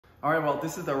All right, well,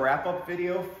 this is the wrap-up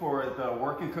video for the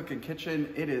Work and Cooking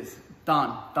Kitchen. It is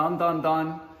done,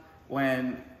 done.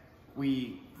 When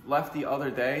we left the other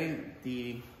day,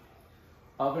 the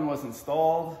oven was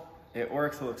installed. It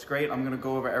works, it looks great. I'm gonna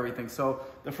go over everything. So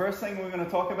the first thing we're gonna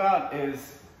talk about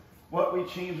is what we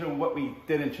changed and what we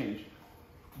didn't change.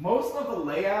 Most of the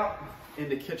layout in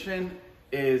the kitchen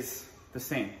is the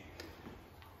same.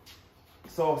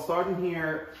 So starting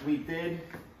here,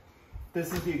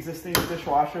 this is the existing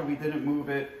dishwasher. We didn't move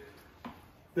it.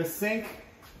 The sink,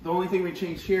 the only thing we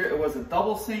changed here, it was a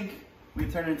double sink. We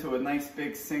turned it into a nice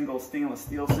big single stainless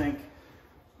steel sink.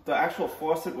 The actual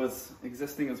faucet was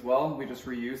existing as well. We just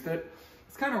reused it.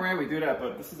 It's kind of rare we do that,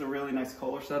 but this is a really nice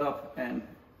Kohler setup and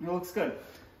it looks good.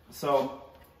 So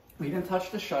we didn't touch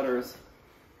the shutters.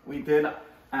 We did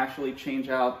actually change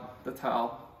out the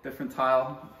tile, different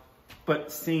tile,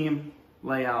 but same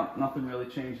layout, nothing really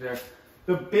changed there.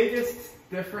 The biggest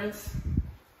difference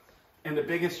and the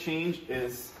biggest change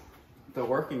is the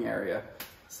working area.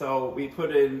 So we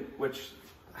put in, which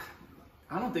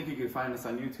I don't think you can find this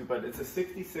on YouTube, but it's a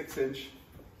 66-inch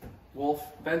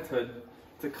Wolf vent hood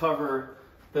to cover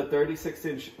the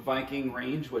 36-inch Viking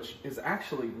range, which is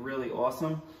actually really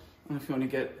awesome. I don't know if you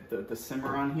want to get the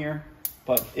simmer on here,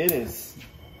 but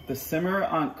the simmer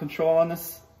on control on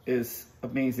this is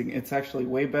amazing. It's actually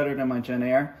way better than my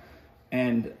Jenn-Air.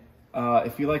 And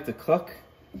if you like to cook,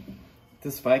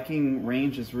 this Viking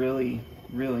range is really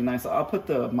nice. I'll put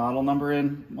the model number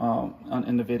in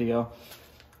the video.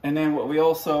 And then what we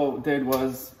also did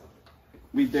was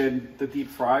we did the deep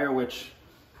fryer, which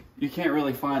you can't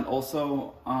really find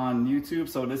also on YouTube.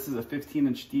 So this is a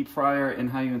 15-inch deep fryer, and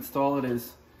how you install it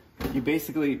is you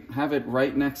basically have it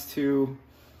right next to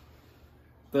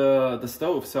the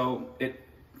stove. So it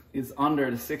is under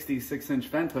the 66-inch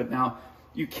vent hood. Now,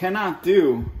 you cannot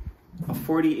do a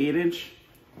 48-inch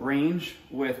range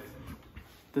with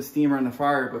the steamer and the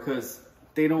fryer because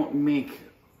they don't make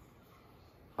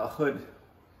a hood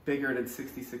bigger than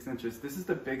 66 inches. This is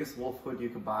the biggest Wolf hood you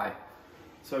could buy.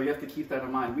 So you have to keep that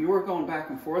in mind. We were going back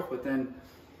and forth, but then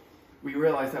we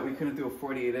realized that we couldn't do a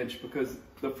 48-inch because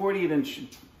the 48-inch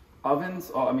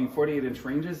ovens, 48-inch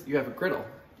ranges, you have a griddle,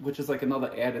 which is like another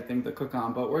added thing to cook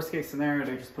on. But worst case scenario,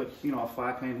 they just put, a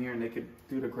flat pan here and they could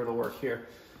do the griddle work here.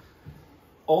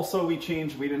 Also, we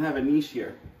didn't have a niche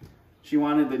here. She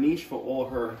wanted the niche for all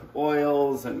her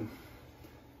oils and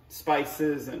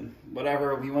spices and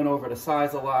whatever. We went over the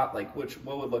size a lot, like what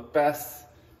would look best.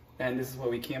 And this is what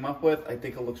we came up with. I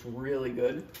think it looks really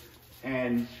good.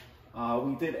 And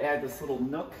we did add this little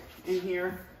nook in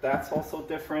here. That's also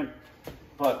different,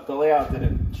 but the layout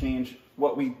didn't change.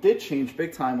 What we did change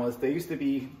big time was there used to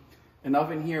be an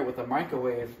oven here with a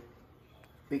microwave.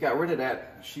 We got rid of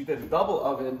that. She did a double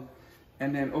oven.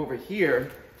 And then over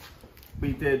here,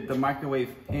 we did the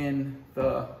microwave in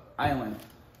the island,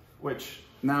 which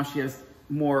now she has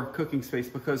more cooking space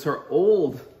because her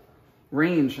old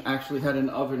range actually had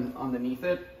an oven underneath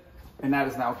it, and that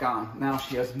is now gone. Now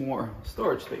she has more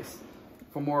storage space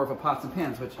for more of a pots and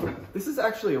pans, which this is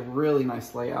actually a really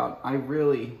nice layout. When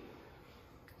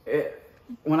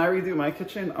I redo my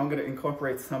kitchen, I'm gonna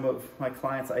incorporate some of my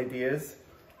clients' ideas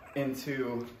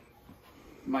into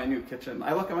my new kitchen.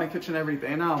 I look at my kitchen every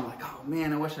day now, I'm like, oh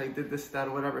man, I wish I did this, that,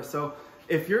 or whatever. So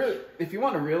if you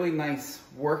want a really nice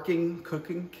working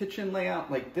cooking kitchen layout,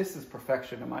 like this is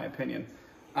perfection in my opinion.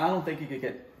 I don't think you could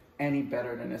get any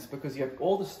better than this because you have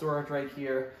all the storage right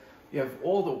here. You have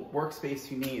all the workspace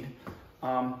you need.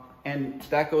 And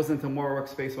that goes into more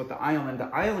workspace with the island. The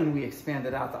island we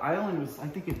expanded out. The island was, I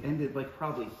think it ended like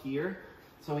probably here.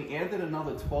 So we added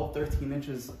another 12, 13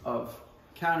 inches of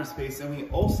counter space, and we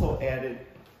also added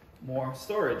more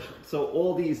storage. So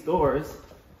all these doors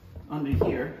under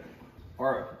here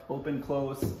are open,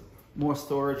 close, more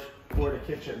storage for the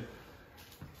kitchen.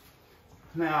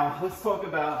 Now let's talk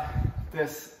about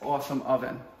this awesome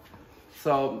oven.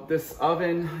 So this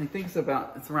oven, I think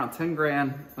it's around 10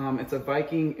 grand. It's a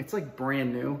Viking, it's like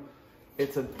brand new.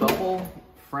 It's a double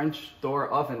French door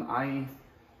oven. I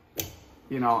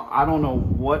don't know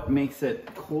what makes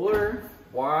it cooler.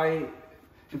 Why,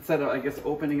 instead of, I guess,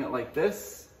 opening it like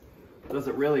this, does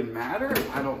it really matter?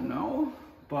 I don't know,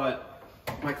 but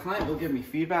my client will give me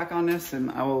feedback on this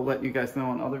and I will let you guys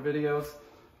know in other videos.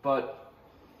 But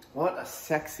what a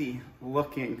sexy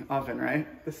looking oven,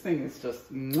 right? This thing is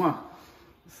just mwah.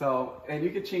 So, and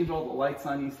you could change all the lights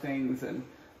on these things, and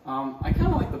I kind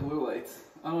of like the blue lights.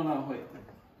 I don't know, wait,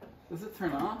 does it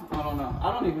turn on? I don't know.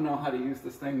 I don't even know how to use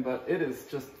this thing, but it is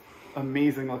just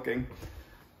amazing looking.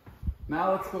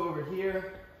 Now let's go over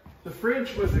here. The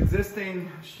fridge was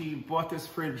existing. She bought this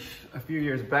fridge a few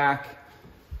years back.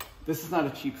 This is not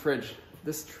a cheap fridge.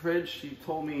 This fridge, she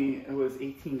told me it was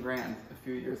 18 grand a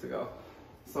few years ago.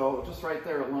 So just right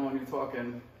there alone, you're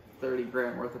talking 30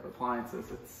 grand worth of appliances.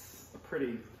 It's a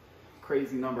pretty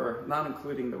crazy number, not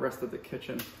including the rest of the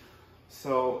kitchen.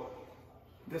 So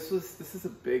this is a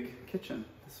big kitchen.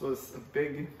 This was a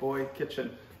big boy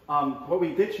kitchen. What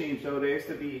we did change though, there used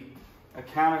to be a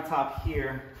countertop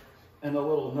here and a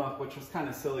little nook, which was kind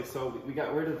of silly. So we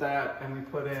got rid of that and we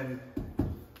put in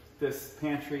this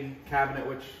pantry cabinet,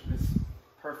 which is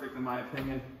perfect in my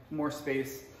opinion, more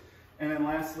space. And then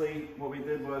lastly, what we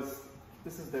did was,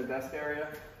 this is their desk area,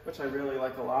 which I really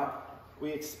like a lot.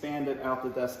 We expanded out the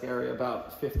desk area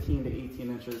about 15 to 18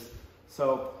 inches.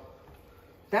 So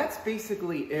that's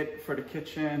basically it for the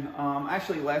kitchen.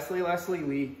 Actually, lastly,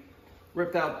 we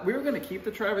ripped out, we were gonna keep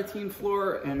the travertine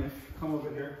floor, and if you come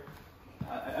over here,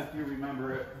 if you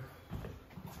remember it,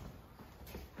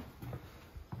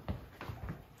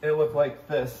 it looked like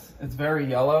this. It's very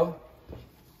yellow.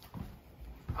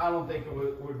 I don't think it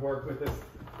would work with this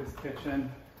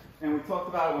kitchen. And we talked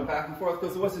about it, went back and forth,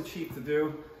 because it wasn't cheap to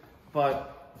do.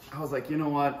 But I was like, you know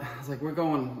what? I was like, we're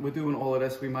doing all of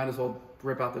this. We might as well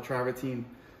rip out the travertine,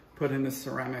 put in this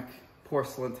ceramic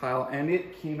porcelain tile, and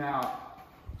it came out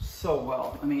so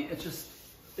well. I mean, it's just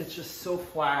so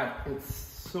flat. It's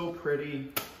so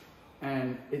pretty,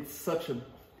 and it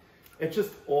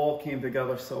just all came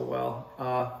together so well.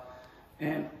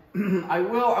 And I'm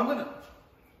gonna.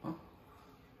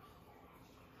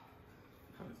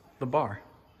 The bar.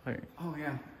 Oh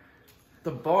yeah,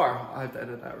 the bar. I have to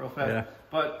edit that real fast. Yeah.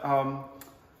 But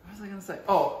what was I gonna say?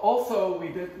 Oh, also we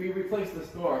replaced this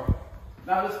door.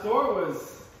 Now this door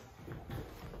was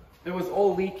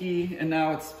all leaky, and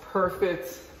now it's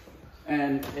perfect,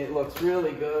 and it looks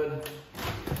really good,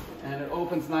 and it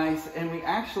opens nice. And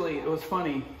it was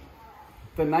funny.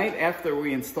 The night after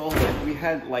we installed it, we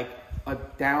had like a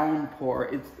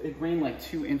downpour. It rained like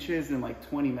 2 inches in like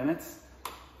 20 minutes,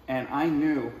 and I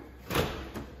knew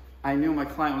my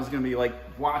client was gonna be like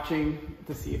watching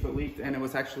to see if it leaked, and it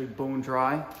was actually bone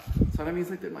dry. So that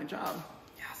means I did my job.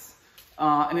 Yes.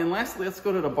 And then lastly, let's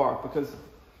go to the bar, because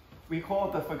we call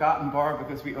it the forgotten bar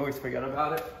because we always forget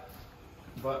about it,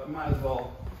 but we might as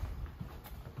well.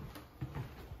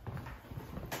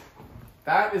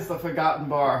 That is the forgotten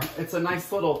bar. It's a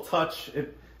nice little touch.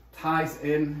 It ties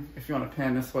in, if you want to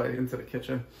pan this way, into the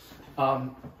kitchen.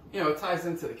 It ties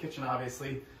into the kitchen,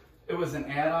 obviously. It was an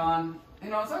add-on.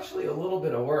 It's actually a little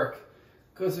bit of work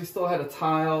because we still had a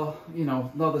tile,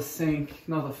 another sink,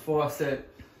 another faucet.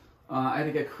 I had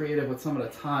to get creative with some of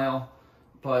the tile,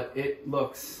 but it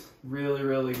looks really,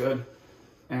 really good.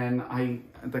 And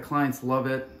the clients love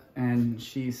it. And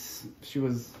she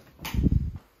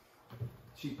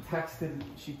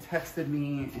texted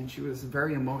me, and she was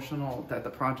very emotional that the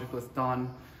project was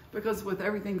done, because with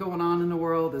everything going on in the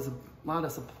world, there's a lot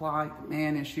of supply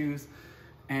demand issues.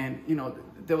 And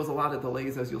there was a lot of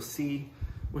delays, as you'll see,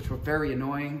 which were very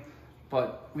annoying,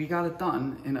 but we got it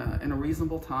done in a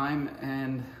reasonable time,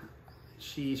 and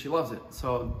she loves it.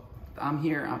 So I'm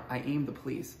here, I aim to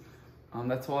please.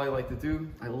 That's all I like to do.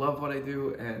 I love what I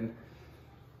do, and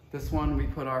this one, we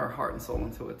put our heart and soul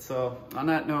into it. So on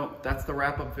that note, that's the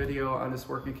wrap-up video on this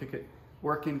working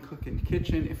cooking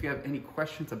kitchen. If you have any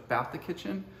questions about the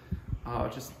kitchen,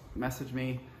 just message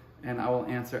me, and I will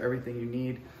answer everything you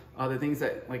need. The things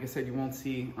that, like I said, you won't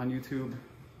see on YouTube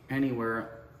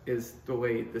anywhere is the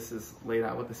way this is laid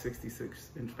out with the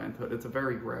 66-inch vent hood. It's a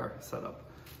very rare setup,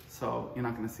 so you're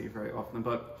not going to see it very often.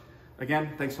 But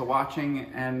again, thanks for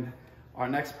watching, and our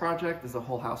next project is a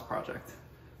whole house project.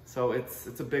 So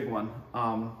it's a big one.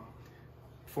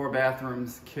 4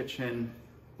 bathrooms, kitchen,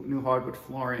 new hardwood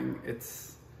flooring.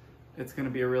 It's going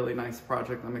to be a really nice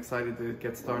project. I'm excited to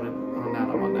get started on that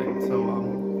on Monday. So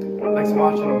thanks for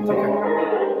watching. Take care.